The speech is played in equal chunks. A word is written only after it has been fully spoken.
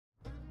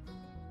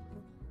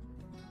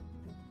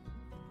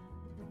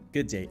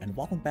Good day and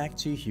welcome back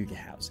to Hugo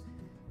House.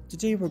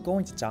 Today we're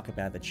going to talk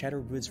about the Cheddar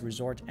Woods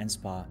Resort and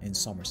Spa in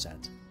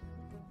Somerset.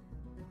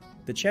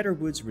 The Cheddar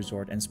Woods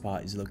Resort and Spa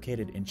is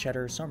located in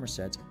Cheddar,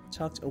 Somerset,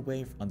 tucked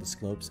away on the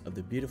slopes of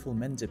the beautiful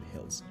Mendip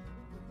Hills.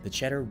 The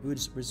Cheddar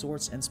Woods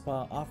Resort and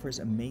Spa offers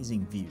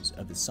amazing views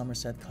of the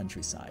Somerset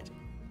countryside.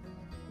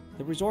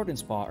 The resort and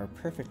spa are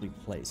perfectly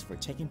placed for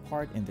taking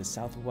part in the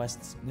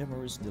Southwest's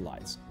numerous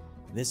delights.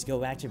 This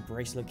Go Active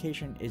Brace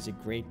location is a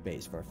great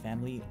base for a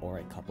family or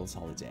a couple's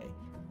holiday.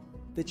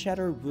 The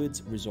Cheddar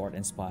Woods Resort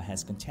and Spa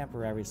has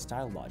contemporary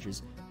style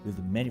lodges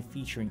with many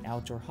featuring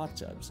outdoor hot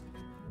tubs.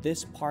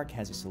 This park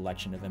has a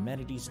selection of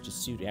amenities to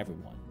suit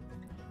everyone.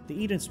 The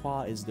Eden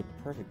Spa is the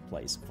perfect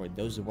place for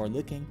those who are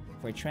looking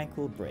for a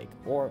tranquil break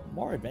or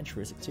more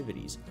adventurous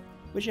activities,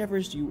 whichever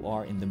you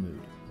are in the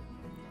mood.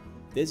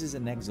 This is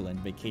an excellent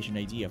vacation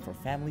idea for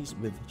families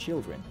with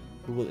children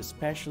who will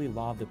especially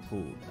love the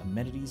pool,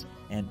 amenities,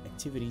 and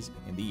activities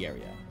in the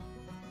area.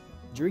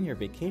 During your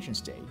vacation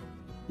stay,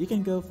 you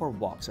can go for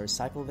walks or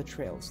cycle the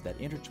trails that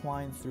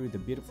intertwine through the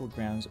beautiful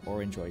grounds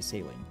or enjoy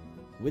sailing,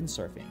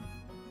 windsurfing,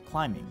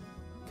 climbing,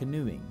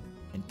 canoeing,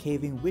 and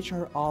caving, which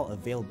are all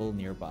available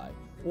nearby,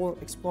 or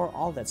explore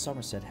all that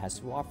Somerset has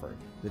to offer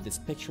with its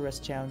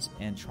picturesque towns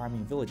and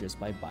charming villages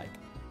by bike,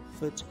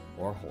 foot,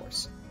 or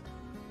horse.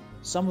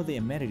 Some of the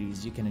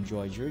amenities you can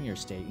enjoy during your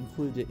stay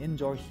include the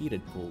indoor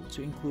heated pool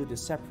to include a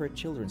separate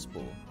children's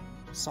pool,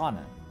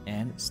 sauna,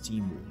 and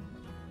steam room,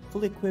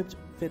 fully equipped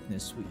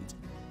fitness suite,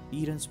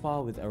 Eden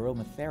Spa with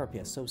aromatherapy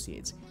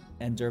associates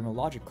and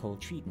dermatological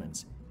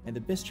treatments, and the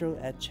bistro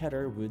at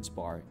Cheddar Woods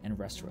Bar and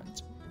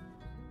Restaurant.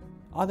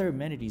 Other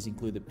amenities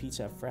include the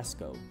Pizza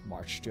Fresco,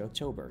 March to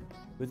October,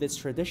 with its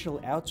traditional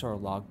outdoor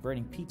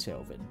log-burning pizza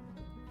oven,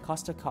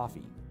 Costa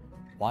Coffee,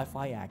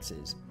 Wi-Fi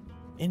access,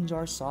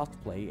 indoor soft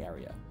play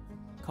area,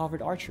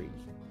 covered archery,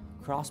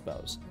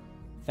 crossbows,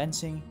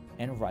 fencing,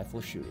 and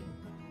rifle shooting.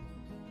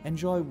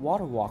 Enjoy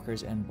water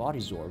walkers and body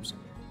zorbs,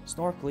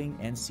 snorkeling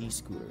and sea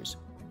scooters,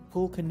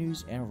 pool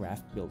canoes and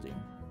raft building.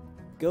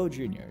 Go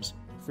Juniors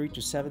 3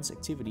 to 7's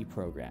activity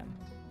program,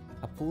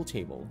 a pool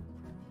table,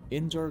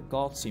 indoor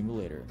golf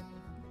simulator,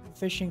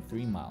 fishing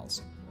 3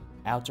 miles,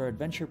 outdoor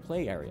adventure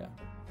play area,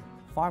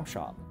 farm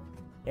shop,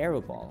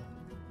 aeroball,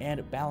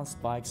 and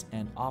balanced bikes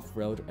and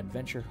off-road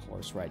adventure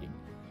horse riding,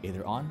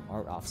 either on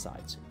or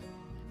off-site.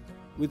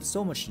 With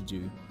so much to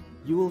do,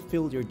 you will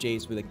fill your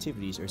days with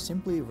activities or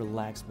simply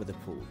relax by the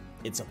pool.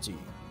 It's up to you.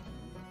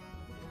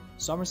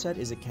 Somerset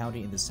is a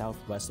county in the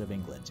southwest of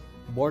England,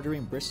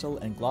 bordering Bristol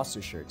and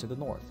Gloucestershire to the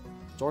north,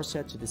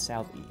 Dorset to the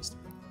southeast,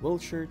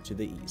 Wiltshire to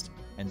the east,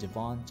 and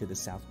Devon to the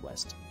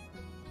southwest.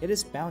 It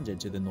is bounded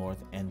to the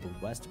north and the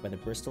west by the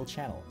Bristol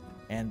Channel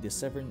and the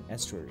Severn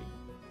Estuary,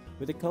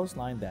 with a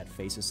coastline that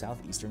faces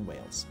southeastern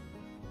Wales.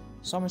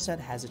 Somerset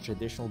has a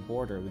traditional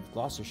border with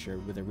Gloucestershire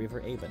with the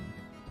River Avon.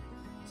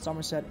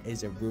 Somerset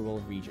is a rural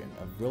region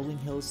of rolling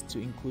hills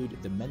to include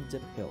the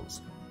Mendip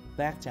Hills,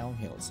 Blackdown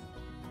Hills,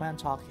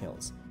 Quantock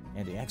Hills,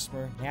 and the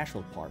Exmoor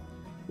National Park,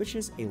 which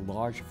is a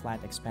large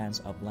flat expanse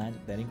of land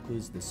that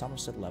includes the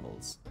Somerset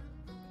Levels.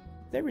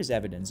 There is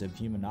evidence of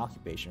human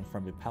occupation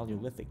from the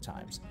Paleolithic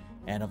times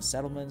and of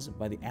settlements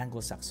by the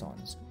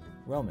Anglo-Saxons,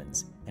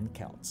 Romans, and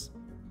Celts.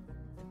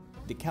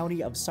 The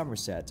county of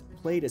Somerset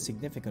played a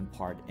significant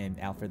part in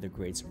Alfred the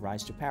Great's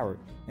rise to power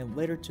and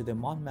later to the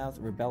Monmouth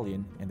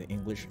Rebellion and the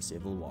English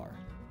Civil War.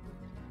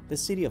 The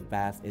city of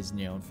Bath is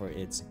known for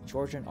its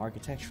Georgian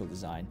architectural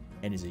design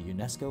and is a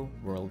UNESCO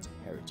World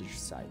Heritage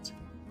Site.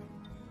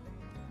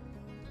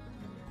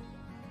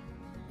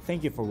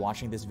 Thank you for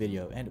watching this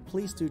video, and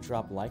please do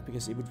drop a like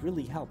because it would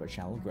really help our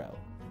channel grow.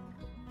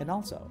 And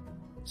also,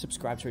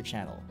 subscribe to our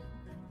channel.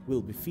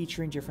 We'll be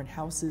featuring different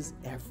houses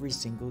every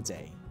single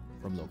day,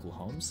 from local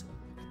homes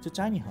to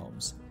tiny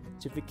homes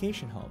to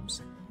vacation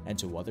homes and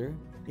to other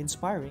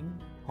inspiring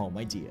home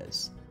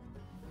ideas.